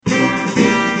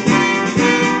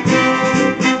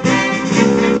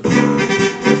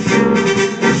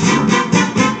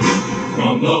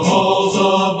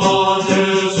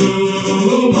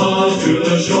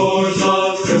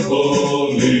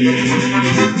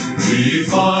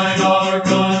fight our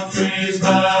country's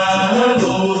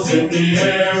battles in the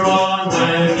air, on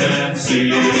land and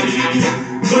sea.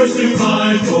 First to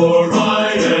fight for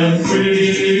right and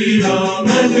freedom,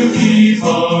 and to keep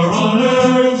our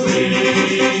honor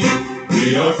clean.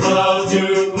 We are proud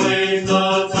to claim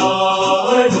the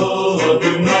title of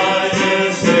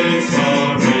United States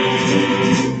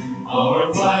Marine.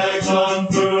 Our flags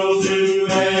unfurled to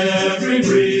every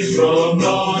breeze, from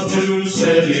dawn to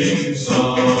setting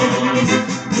sun.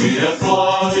 We have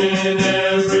fought in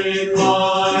every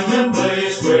clime and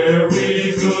place where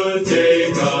we could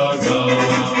take a gun.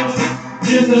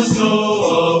 In the snow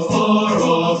of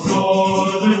far-off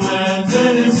northern lands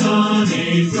and in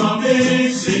sunny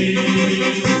tropic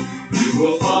seas, you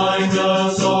will find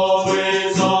us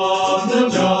always on the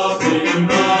job, the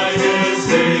United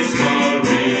States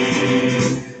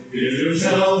Marine. Here's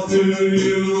health to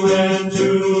you and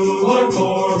to our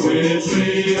corps, which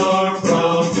we are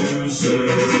proud to serve.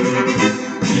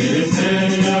 In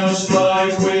many a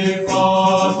strife we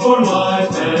fought for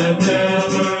life and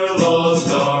never lost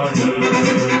our nerve.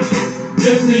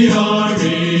 If the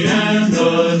Army and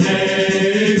the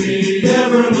Navy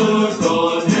ever looked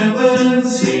on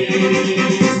heaven's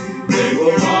seas, they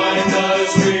will find the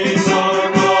streets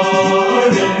are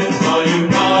guarded by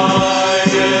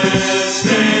United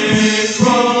States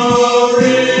Marines.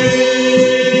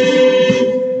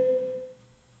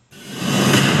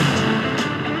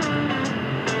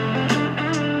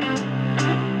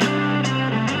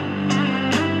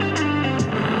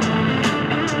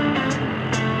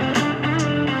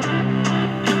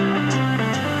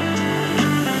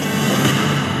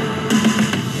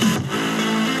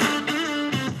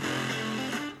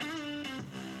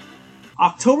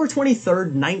 October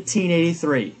 23rd,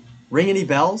 1983. Ring any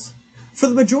bells? For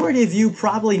the majority of you,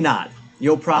 probably not.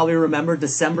 You'll probably remember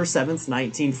December 7th,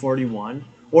 1941,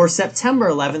 or September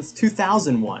 11th,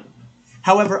 2001.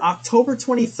 However, October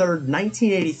 23rd,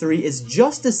 1983 is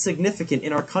just as significant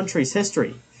in our country's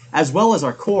history, as well as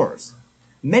our Corps'.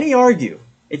 Many argue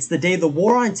it's the day the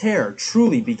War on Terror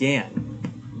truly began.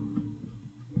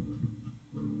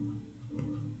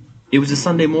 It was a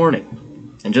Sunday morning,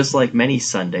 and just like many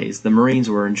Sundays, the Marines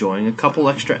were enjoying a couple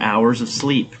extra hours of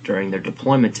sleep during their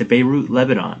deployment to Beirut,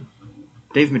 Lebanon.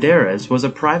 Dave Medeiros was a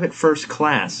private first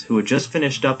class who had just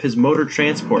finished up his motor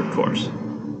transport course.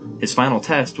 His final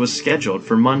test was scheduled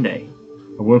for Monday.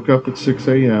 I woke up at 6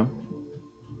 a.m.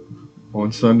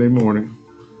 on Sunday morning.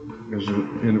 We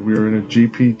were in a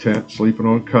GP tent, sleeping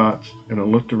on cots, and I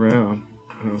looked around,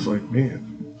 and I was like,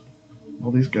 man,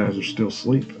 all these guys are still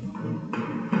sleeping.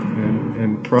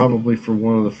 And probably for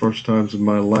one of the first times in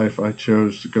my life, I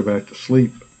chose to go back to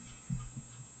sleep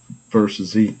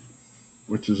versus eat,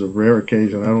 which is a rare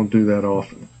occasion. I don't do that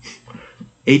often.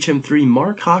 HM3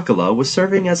 Mark Hakala was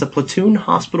serving as a platoon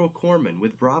hospital corpsman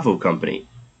with Bravo Company,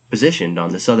 positioned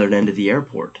on the southern end of the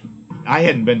airport. I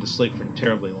hadn't been to sleep for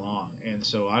terribly long, and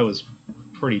so I was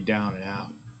pretty down and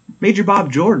out. Major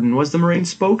Bob Jordan was the Marine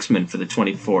spokesman for the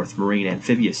 24th Marine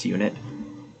Amphibious Unit.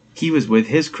 He was with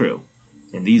his crew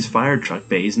in these fire truck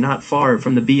bays not far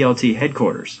from the BLT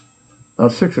headquarters.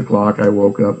 About 6 o'clock, I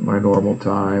woke up at my normal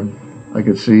time. I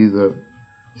could see the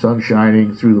sun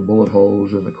shining through the bullet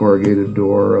holes in the corrugated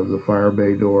door of the fire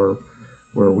bay door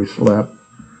where we slept.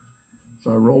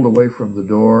 So I rolled away from the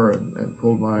door and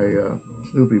pulled my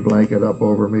Snoopy blanket up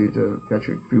over me to catch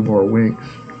a few more winks.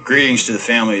 Greetings to the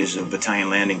families of Battalion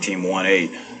Landing Team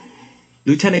 1-8.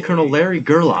 Lieutenant Colonel Larry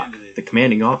Gerlach, the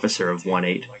commanding officer of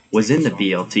 1-8, was in the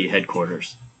BLT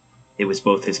headquarters. It was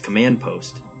both his command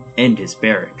post and his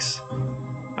barracks.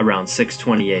 Around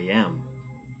 6:20 a.m.,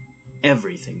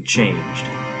 everything changed.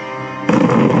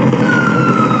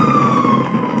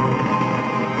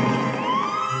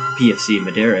 PFC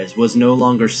Medeiros was no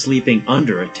longer sleeping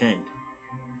under a tent.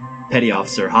 Petty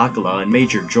Officer Hakala and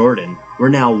Major Jordan were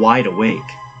now wide awake.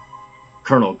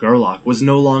 Colonel Gerlach was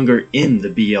no longer in the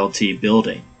BLT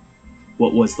building.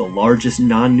 What was the largest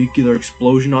non-nuclear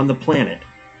explosion on the planet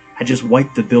had just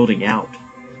wiped the building out.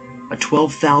 A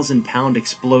 12,000-pound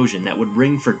explosion that would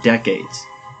ring for decades.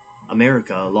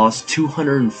 America lost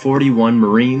 241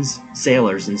 Marines,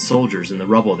 sailors, and soldiers in the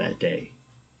rubble that day.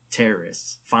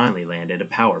 Terrorists finally landed a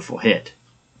powerful hit.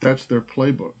 That's their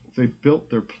playbook. They built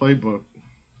their playbook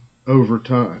over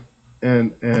time.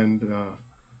 And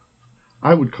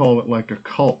I would call it like a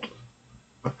cult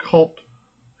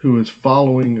who is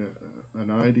following an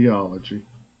ideology,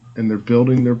 and they're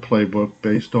building their playbook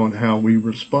based on how we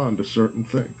respond to certain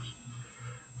things.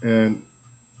 And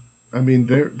I mean,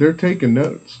 they're taking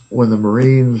notes. When the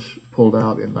Marines pulled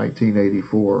out in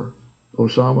 1984,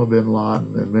 Osama bin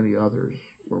Laden and many others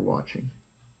were watching.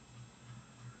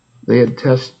 They had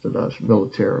tested us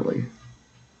militarily.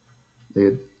 They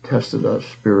had tested us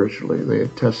spiritually. They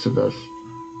had tested us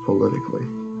politically.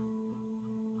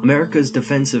 America's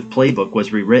defensive playbook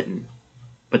was rewritten,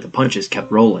 but the punches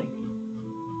kept rolling.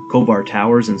 Khobar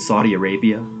Towers in Saudi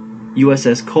Arabia,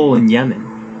 USS Cole in Yemen,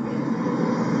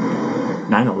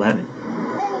 9/11.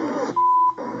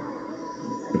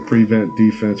 The prevent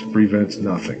defense prevents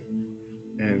nothing.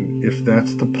 And if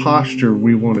that's the posture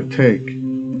we want to take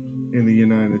in the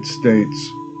United States,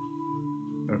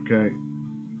 okay,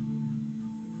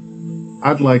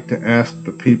 I'd like to ask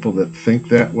the people that think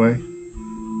that way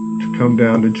to come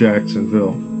down to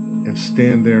Jacksonville and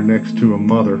stand there next to a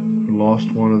mother who lost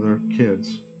one of their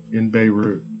kids in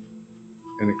Beirut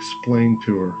and explain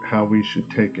to her how we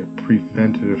should take a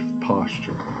preventative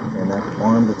posture. And that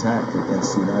armed attack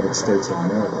against the United States of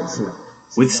America.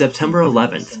 With September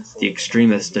 11th, the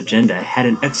extremist agenda had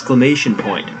an exclamation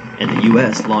point, and the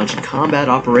U.S. launched combat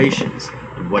operations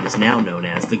in what is now known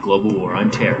as the Global War on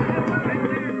Terror.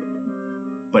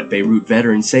 But Beirut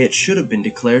veterans say it should have been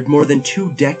declared more than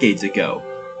 2 decades ago,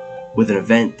 with an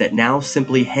event that now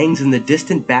simply hangs in the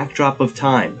distant backdrop of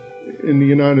time. In the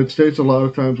United States, a lot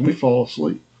of times we fall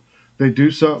asleep. They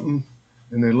do something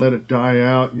and they let it die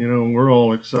out, and we're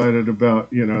all excited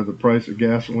about, the price of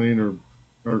gasoline or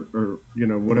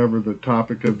whatever the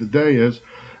topic of the day is.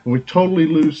 And we totally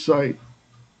lose sight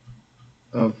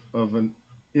of an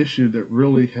issue that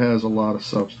really has a lot of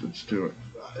substance to it.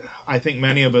 I think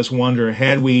many of us wonder,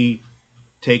 had we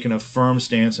taken a firm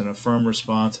stance and a firm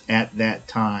response at that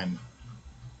time,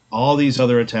 all these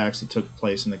other attacks that took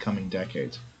place in the coming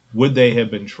decades, would they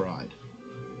have been tried?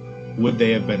 Would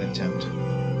they have been attempted?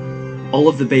 All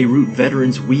of the Beirut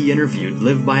veterans we interviewed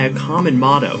live by a common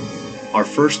motto: our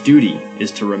first duty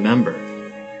is to remember.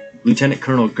 Lieutenant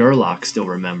Colonel Gerlach still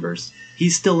remembers.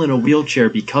 He's still in a wheelchair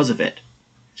because of it.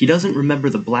 He doesn't remember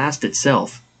the blast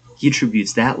itself. He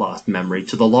attributes that lost memory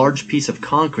to the large piece of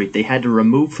concrete they had to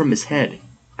remove from his head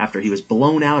after he was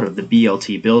blown out of the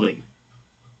BLT building.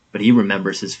 But he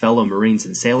remembers his fellow Marines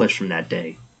and sailors from that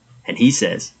day, and he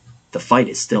says the fight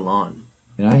is still on.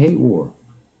 And I hate war.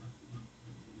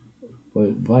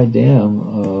 But by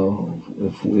damn,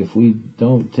 if we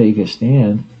don't take a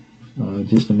stand,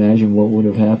 just imagine what would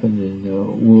have happened in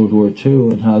World War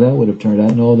II and how that would have turned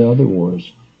out in all the other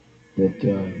wars that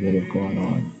have gone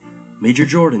on. Major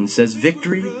Jordan says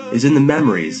victory is in the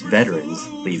memories veterans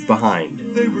leave behind.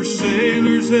 They were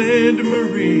sailors and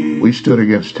Marines. We stood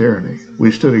against tyranny.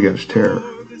 We stood against terror.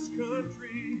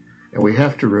 And we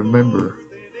have to remember,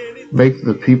 make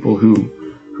the people who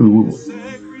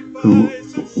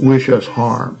wish us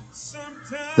harm,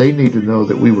 they need to know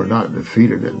that we were not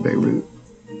defeated in Beirut.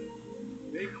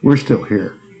 We're still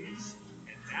here.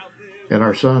 And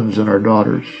our sons and our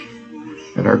daughters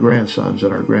and our grandsons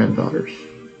and our granddaughters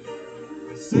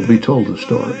will be told the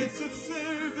story.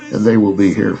 And they will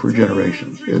be here for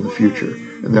generations in the future.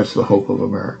 And that's the hope of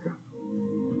America.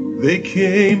 They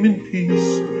came in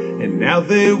peace, and now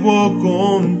they walk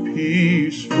on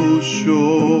peaceful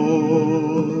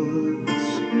shores.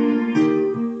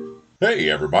 Hey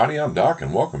everybody, I'm Doc,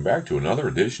 and welcome back to another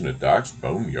edition of Doc's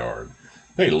Boneyard.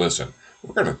 Hey, listen,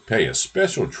 we're going to pay a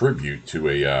special tribute to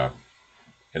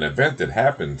an event that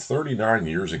happened 39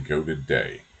 years ago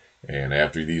today. And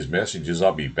after these messages,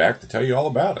 I'll be back to tell you all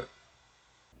about it.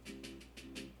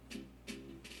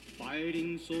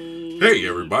 Hey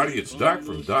everybody, it's Doc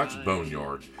from Doc's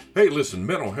Boneyard. Hey listen,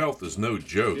 mental health is no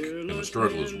joke and the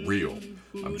struggle is real.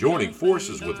 I'm joining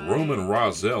forces with Roman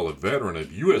Rozelle, a veteran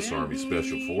of U.S. Army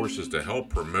Special Forces, to help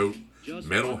promote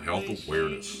mental health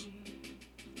awareness.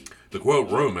 To quote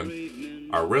Roman,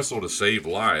 I wrestle to save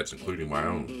lives, including my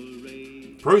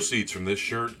own. Proceeds from this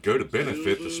shirt go to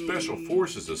benefit the Special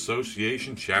Forces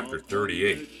Association Chapter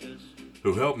 38,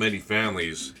 who help many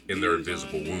families in their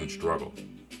invisible wound struggle.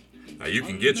 Now you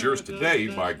can get yours today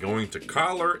by going to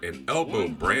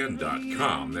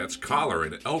collarandelbowbrand.com. That's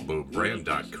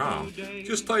collarandelbowbrand.com.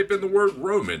 Just type in the word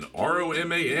Roman,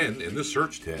 R-O-M-A-N, in the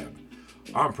search tab.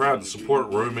 I'm proud to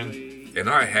support Roman, and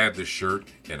I have this shirt,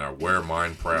 and I wear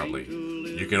mine proudly.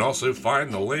 You can also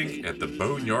find the link at the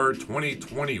Boneyard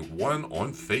 2021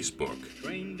 on Facebook.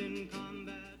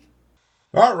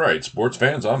 All right, sports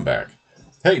fans, I'm back.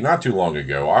 Hey, not too long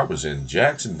ago, I was in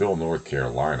Jacksonville, North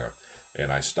Carolina, and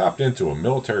I stopped into a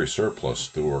military surplus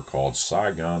store called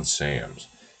Saigon Sam's,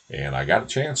 and I got a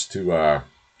chance to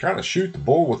kind of shoot the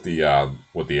bull with the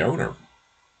owner,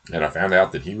 and I found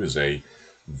out that he was a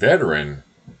veteran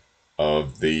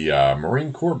of the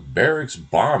Marine Corps Barracks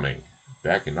bombing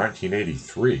back in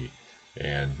 1983,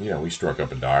 and we struck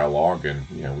up a dialogue, and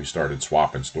we started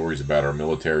swapping stories about our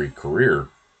military career,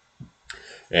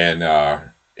 and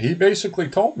he basically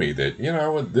told me that,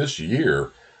 this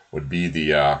year would be the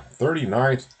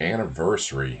 39th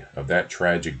anniversary of that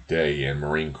tragic day in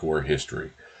Marine Corps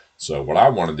history. So what I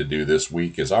wanted to do this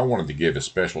week is I wanted to give a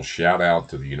special shout out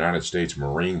to the United States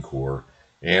Marine Corps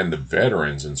and the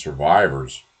veterans and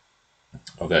survivors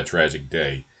of that tragic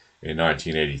day in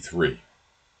 1983.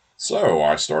 So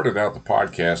I started out the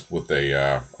podcast with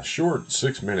a short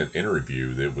 6-minute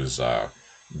interview that was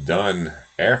done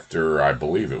after, I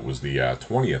believe it was the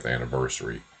 20th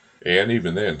anniversary. And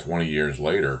even then, 20 years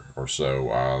later or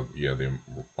so, the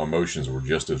emotions were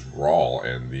just as raw,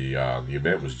 and the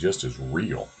event was just as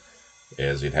real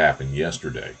as it happened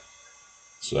yesterday.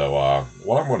 So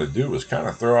what I'm going to do is kind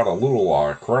of throw out a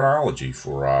little chronology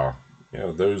for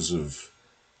those of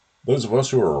us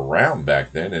who were around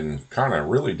back then and kind of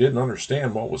really didn't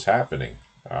understand what was happening.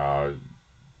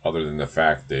 Other than the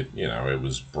fact that it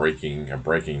was a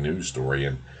breaking news story,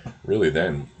 and really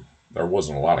then there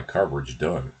wasn't a lot of coverage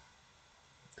done.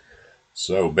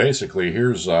 So basically,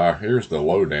 here's the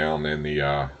lowdown and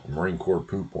the Marine Corps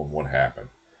poop on what happened.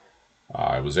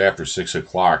 It was after 6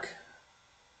 o'clock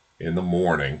in the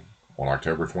morning on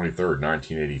October 23rd,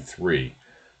 1983,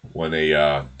 when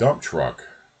a dump truck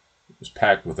was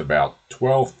packed with about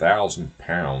 12,000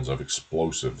 pounds of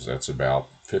explosives. That's about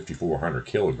 5,400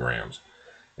 kilograms.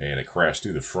 And it crashed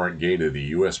through the front gate of the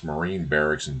U.S. Marine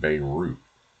Barracks in Beirut.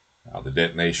 The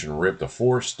detonation ripped a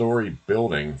 4-story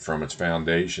building from its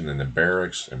foundation, and the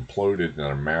barracks imploded in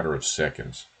a matter of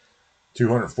seconds.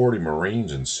 240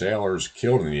 Marines and sailors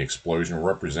killed in the explosion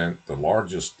represent the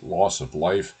largest loss of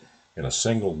life in a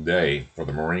single day for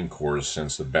the Marine Corps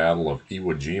since the Battle of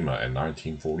Iwo Jima in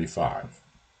 1945.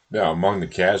 Now, among the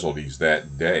casualties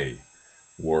that day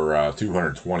were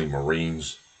 220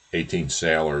 Marines, 18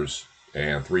 sailors,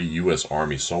 and 3 U.S.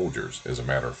 Army soldiers, as a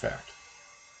matter of fact.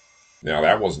 Now,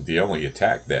 that wasn't the only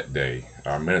attack that day.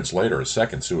 Minutes later, a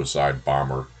second suicide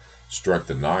bomber struck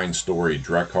the 9-story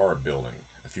Drakkar building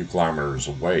a few kilometers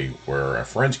away where a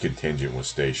French contingent was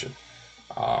stationed.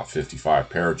 55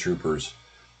 paratroopers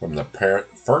from the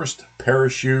 1st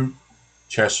Parachute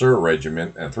Chasseur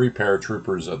Regiment and 3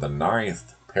 paratroopers of the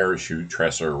 9th Parachute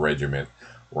Chasseur Regiment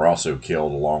were also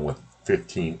killed, along with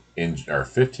 15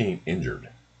 injured.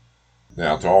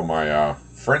 Now, to all my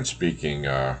French-speaking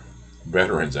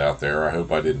veterans out there, I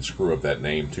hope I didn't screw up that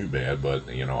name too bad, but,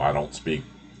 I don't speak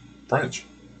French.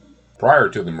 Prior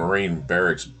to the Marine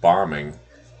Barracks bombing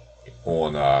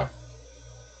on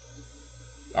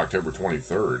October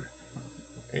 23rd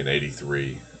in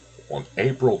 83, on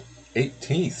April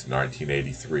 18th,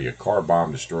 1983, a car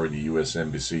bomb destroyed the U.S.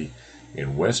 Embassy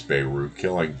in West Beirut,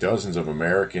 killing dozens of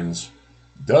American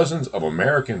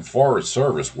Forest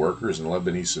Service workers and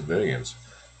Lebanese civilians.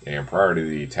 And prior to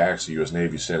the attacks, the U.S.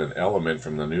 Navy sent an element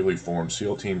from the newly formed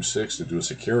SEAL Team 6 to do a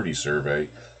security survey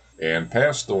and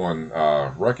passed on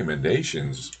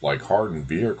recommendations like hardened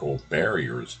vehicle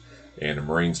barriers and the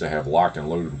Marines to have locked and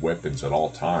loaded weapons at all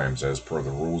times as per the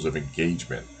rules of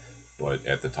engagement. But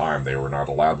at the time, they were not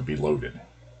allowed to be loaded.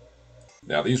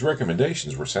 Now, these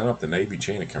recommendations were sent up the Navy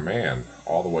chain of command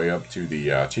all the way up to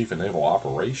the Chief of Naval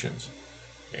Operations.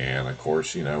 And, of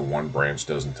course, one branch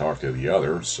doesn't talk to the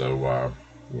other, so,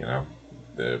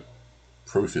 the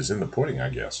proof is in the pudding, I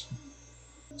guess.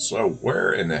 So,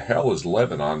 where in the hell is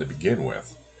Lebanon to begin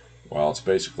with? Well, it's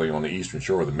basically on the eastern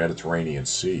shore of the Mediterranean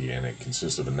Sea, and it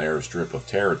consists of a narrow strip of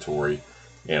territory,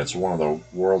 and it's one of the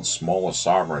world's smallest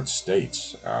sovereign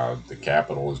states. The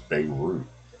capital is Beirut,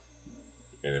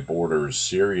 and it borders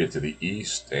Syria to the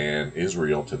east and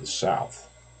Israel to the south.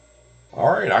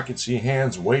 All right, I can see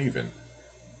hands waving.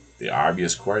 The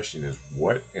obvious question is,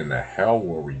 what in the hell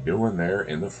were we doing there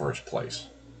in the first place?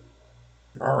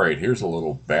 All right, here's a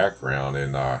little background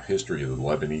in history of the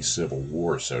Lebanese Civil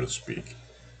War, so to speak.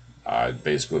 It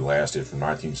basically lasted from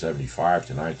 1975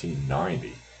 to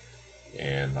 1990.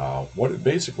 And what had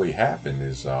basically happened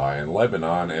is in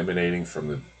Lebanon, emanating from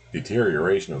the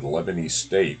deterioration of the Lebanese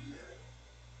state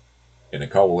and a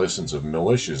coalitions of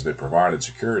militias that provided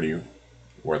security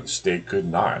where the state could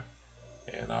not.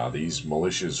 And these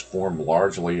militias formed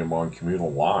largely among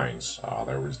communal lines.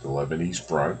 There was the Lebanese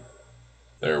Front,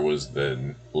 there was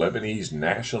the Lebanese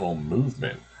National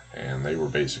Movement, and they were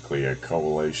basically a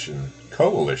coalition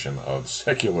of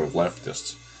secular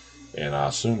leftists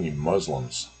and Sunni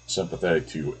Muslims sympathetic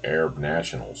to Arab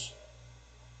nationals.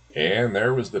 And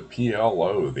there was the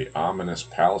PLO, the ominous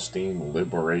Palestine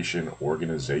Liberation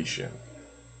Organization,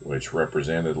 which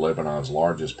represented Lebanon's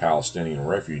largest Palestinian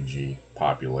refugee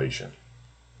population.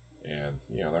 And,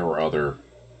 there were other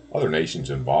nations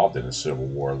involved in the Civil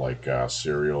War, like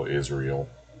Syria, Israel,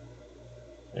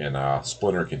 and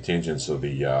splinter contingents of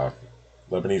the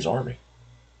Lebanese army.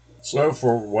 So,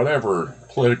 for whatever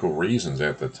political reasons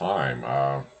at the time,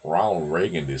 Ronald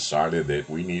Reagan decided that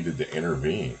we needed to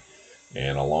intervene.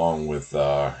 And along with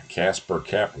Caspar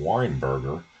Kapp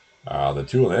Weinberger, the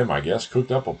two of them, I guess,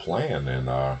 cooked up a plan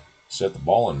and set the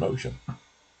ball in motion.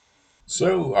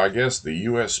 So, I guess the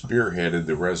U.S. spearheaded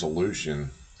the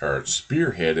resolution, or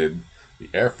spearheaded the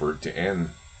effort to end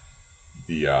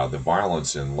the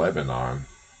violence in Lebanon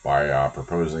by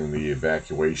proposing the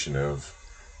evacuation of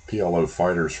PLO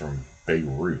fighters from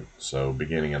Beirut. So,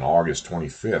 beginning on August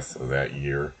 25th of that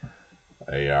year,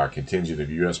 a contingent of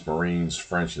U.S. Marines,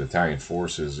 French, and Italian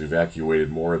forces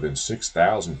evacuated more than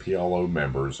 6,000 PLO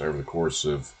members over the course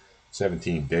of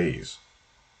 17 days.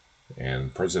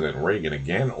 And President Reagan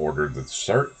again ordered the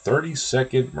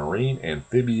 32nd Marine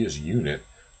Amphibious Unit,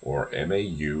 or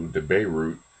MAU, to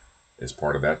Beirut as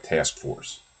part of that task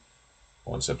force.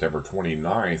 On September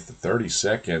 29th, the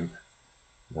 32nd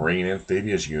Marine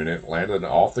Amphibious Unit landed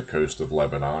off the coast of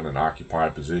Lebanon and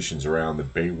occupied positions around the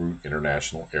Beirut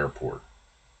International Airport.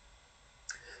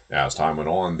 Now, as time went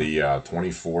on, the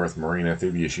 24th Marine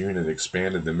Amphibious Unit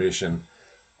expanded the mission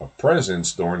of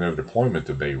presence during their deployment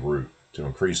to Beirut. To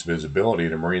increase visibility,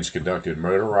 the Marines conducted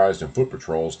motorized and foot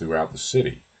patrols throughout the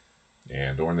city.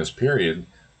 And during this period,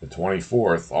 the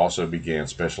 24th also began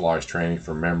specialized training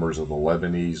for members of the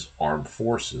Lebanese Armed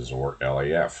Forces, or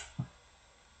LAF.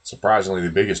 Surprisingly, the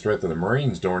biggest threat to the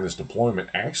Marines during this deployment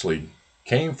actually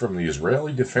came from the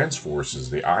Israeli Defense Forces,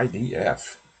 the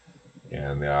IDF.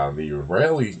 And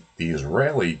the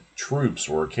Israeli troops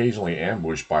were occasionally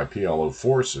ambushed by PLO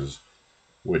forces,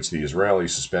 which the Israelis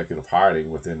suspected of hiding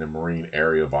within the Marine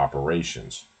area of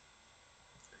operations.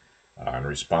 In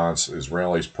response,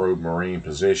 Israelis probed Marine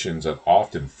positions and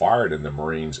often fired in the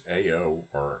Marines' AO,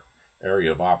 or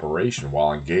area of operation,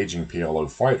 while engaging PLO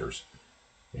fighters.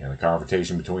 And the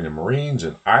confrontation between the Marines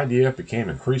and IDF became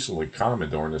increasingly common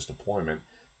during this deployment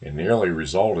and nearly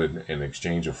resulted in an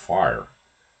exchange of fire.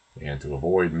 And to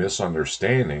avoid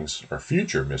misunderstandings, or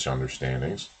future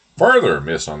misunderstandings, further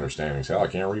misunderstandings, hell, I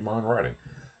can't read my own writing,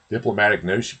 diplomatic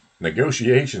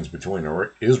negotiations between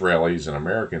Israelis and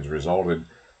Americans resulted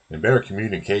in better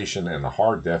communication and the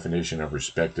hard definition of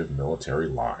respective military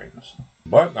lines.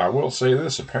 But I will say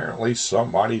this, apparently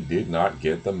somebody did not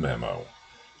get the memo.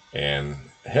 And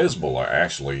Hezbollah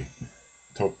actually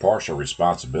took partial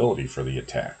responsibility for the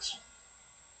attacks.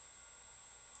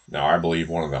 Now, I believe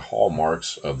one of the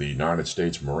hallmarks of the United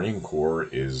States Marine Corps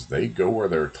is they go where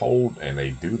they're told and they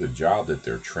do the job that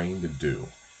they're trained to do.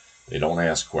 They don't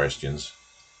ask questions.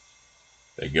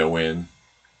 They go in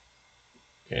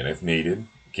and, if needed,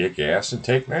 kick ass and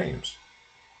take names.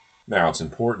 Now, it's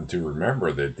important to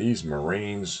remember that these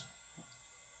Marines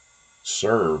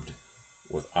served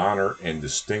with honor and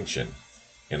distinction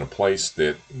in a place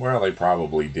that, well, they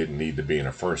probably didn't need to be in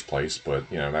the first place, but,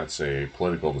 that's a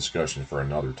political discussion for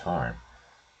another time.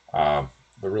 The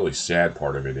really sad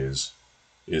part of it is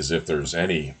if there's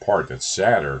any part that's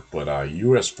sadder, but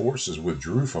U.S. forces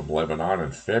withdrew from Lebanon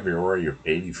in February of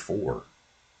 '84.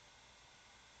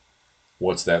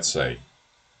 What's that say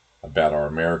about our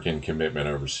American commitment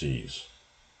overseas?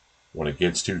 When it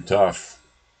gets too tough,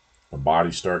 the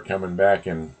bodies start coming back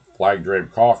in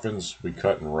flag-draped coffins, we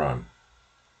cut and run.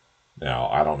 Now,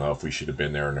 I don't know if we should have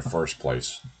been there in the first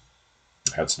place.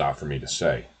 That's not for me to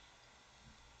say.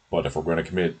 But if we're going to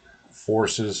commit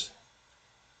forces,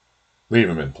 leave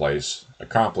them in place,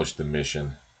 accomplish the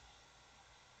mission.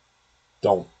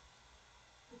 Don't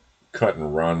cut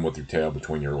and run with your tail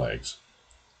between your legs.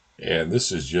 And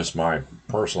this is just my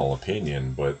personal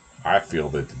opinion, but I feel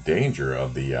that the danger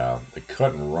of the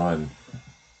cut and run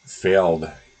failed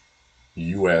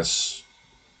U.S.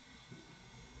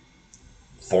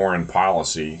 foreign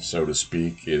policy, so to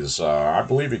speak, is I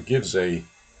believe it gives an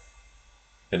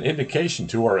indication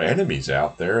to our enemies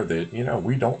out there that,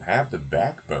 we don't have the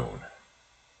backbone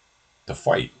to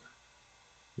fight.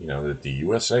 That the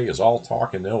USA is all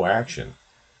talk and no action.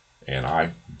 And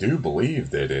I do believe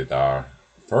that it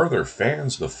further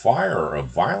fans the fire of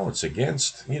violence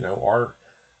against,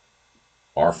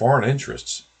 our foreign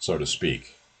interests, so to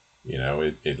speak.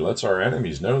 It lets our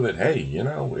enemies know that, hey,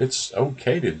 it's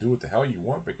okay to do what the hell you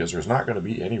want because there's not going to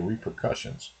be any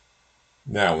repercussions.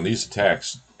 Now, when these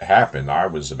attacks happened, I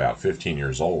was about 15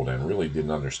 years old and really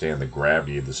didn't understand the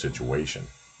gravity of the situation,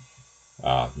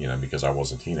 because I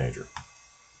was a teenager.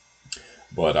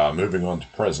 But moving on to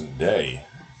present day,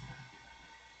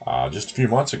 just a few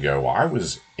months ago, I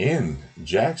was in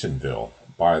Jacksonville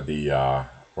by the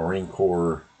Marine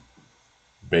Corps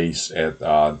base at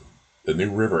the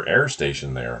New River Air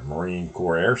Station there, Marine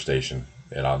Corps Air Station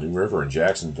at New River in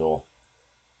Jacksonville,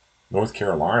 North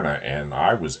Carolina, and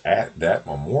I was at that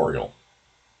memorial.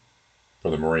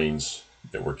 for the Marines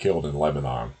that were killed in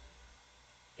Lebanon.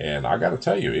 And I got to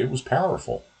tell you, it was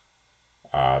powerful.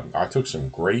 I took some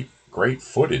great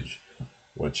footage,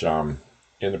 which I'm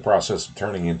in the process of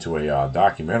turning into a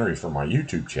documentary for my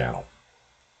YouTube channel.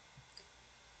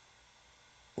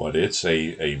 But it's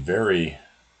a very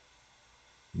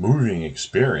moving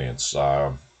experience.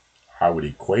 I would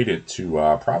equate it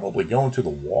to probably going to the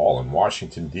wall in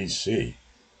Washington, D.C.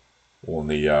 on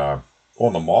the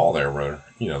mall there, where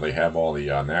they have all the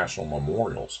national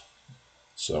memorials.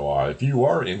 So if you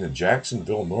are in the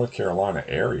Jacksonville, North Carolina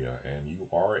area and you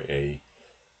are a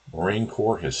Marine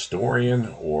Corps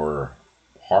historian or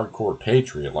hardcore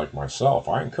patriot like myself,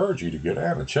 I encourage you to go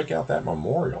down and check out that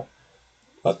memorial.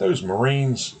 Let those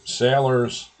Marines,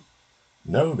 sailors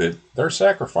know that their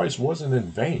sacrifice wasn't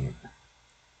in vain,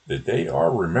 that they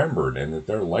are remembered and that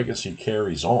their legacy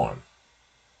carries on.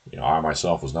 I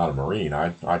myself was not a Marine.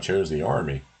 I chose the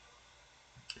Army.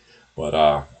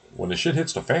 But when the shit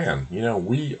hits the fan,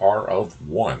 we are of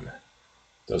one.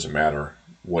 Doesn't matter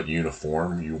what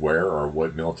uniform you wear or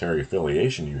what military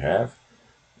affiliation you have.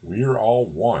 We are all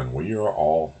one. We are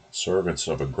all servants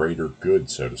of a greater good,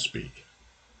 so to speak.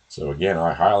 So again,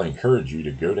 I highly encourage you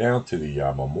to go down to the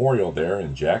memorial there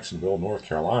in Jacksonville, North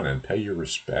Carolina, and pay your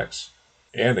respects.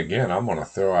 And again, I'm going to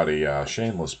throw out a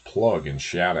shameless plug and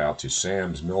shout out to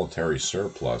Sam's Military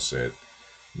Surplus at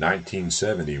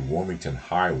 1970 Wilmington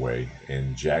Highway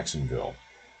in Jacksonville.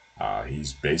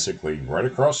 He's basically right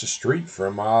across the street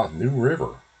from New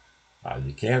River.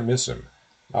 You can't miss him.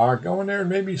 Go in there and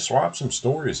maybe swap some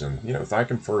stories and, thank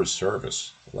him for his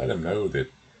service. Let him know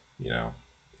that,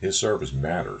 his service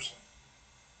matters.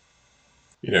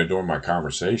 During my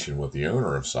conversation with the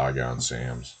owner of Saigon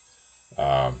Sam's,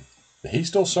 he's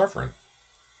still suffering.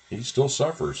 He still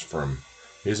suffers from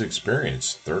his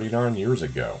experience 39 years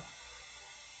ago.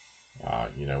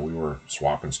 We were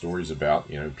swapping stories about,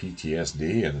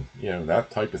 PTSD and,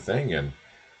 that type of thing. And,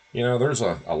 there's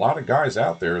a lot of guys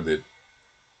out there that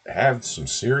have some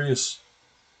serious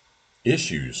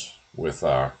issues with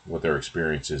their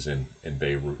experiences in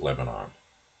Beirut, Lebanon.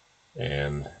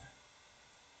 And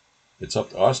it's up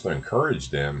to us to encourage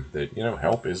them that,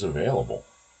 help is available.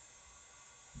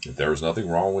 There's nothing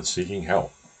wrong with seeking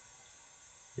help.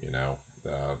 I'm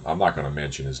not going to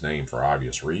mention his name for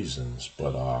obvious reasons,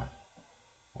 but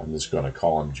I'm just going to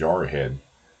call him Jarhead.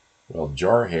 Well,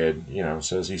 Jarhead,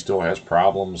 says he still has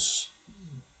problems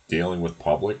dealing with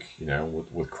public,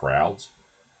 with crowds.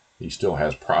 He still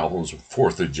has problems with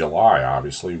 4th of July,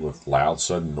 obviously, with loud,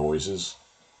 sudden noises,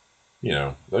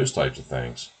 those types of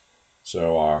things.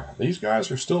 So these guys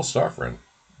are still suffering,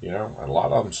 and a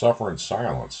lot of them suffer in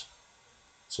silence.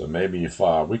 So maybe if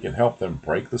we can help them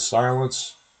break the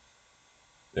silence,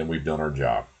 then we've done our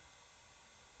job.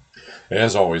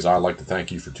 As always, I'd like to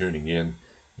thank you for tuning in,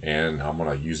 and I'm going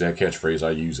to use that catchphrase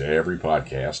I use every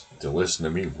podcast to listen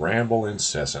to me ramble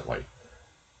incessantly.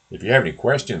 If you have any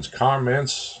questions,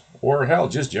 comments, or hell,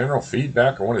 just general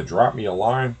feedback or want to drop me a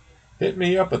line, hit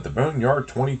me up at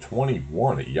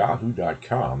theboneyard2021 at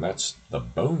yahoo.com. That's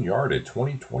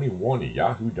theboneyard2021 at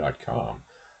yahoo.com.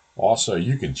 Also,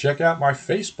 you can check out my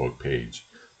Facebook page,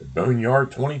 the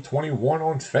Boneyard 2021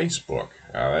 on Facebook.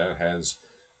 That has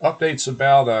updates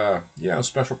about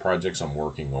special projects I'm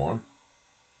working on.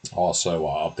 Also,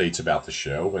 updates about the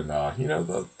show and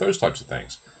those types of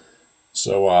things.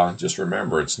 So just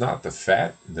remember, it's not the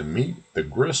fat, the meat, the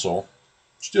gristle.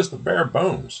 It's just the bare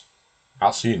bones.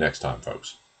 I'll see you next time,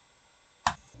 folks.